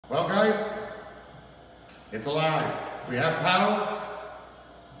Well, guys, it's alive. We have power.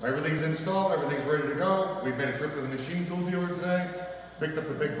 Everything's installed. Everything's ready to go. We've made a trip to the machine tool dealer today. Picked up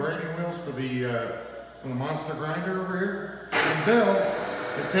the big grinding wheels for the monster grinder over here. And Bill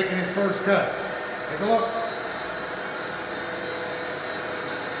is taking his first cut. Take a look.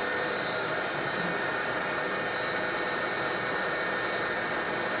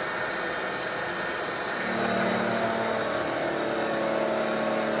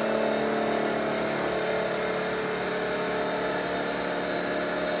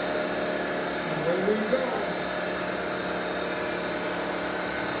 There we go.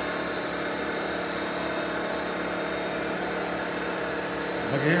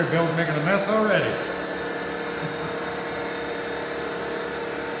 Look here, Bill's making a mess already.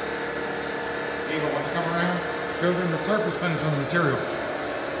 Eva, why don't you come around? Show them the surface finish on the material.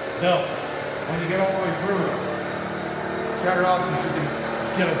 Bill, when you get all the way through, shut it off so you can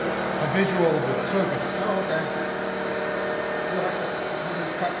get a visual of the surface. Oh, okay. You'll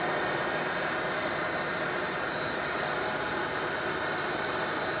have to cut.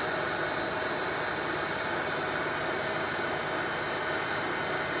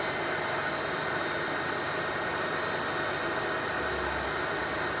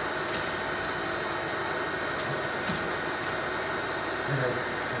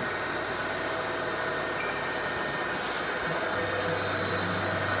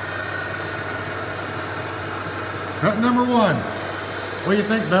 Cut number one. What do you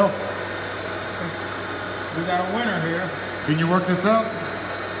think, Bill? We got a winner here. Can you work this out?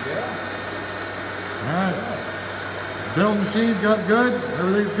 Yeah. All right. Build machine's got good.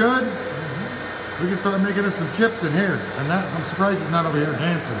 Everything's good. We can start making us some chips in here. And that, I'm surprised he's not over here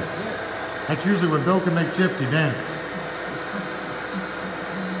dancing. That's usually when Bill can make chips, he dances.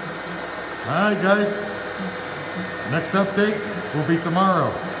 All right, guys. Next update will be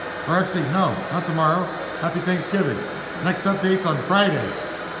tomorrow. Or actually, no, not tomorrow. Happy Thanksgiving. Next update's on Friday.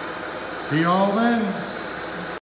 See you all then.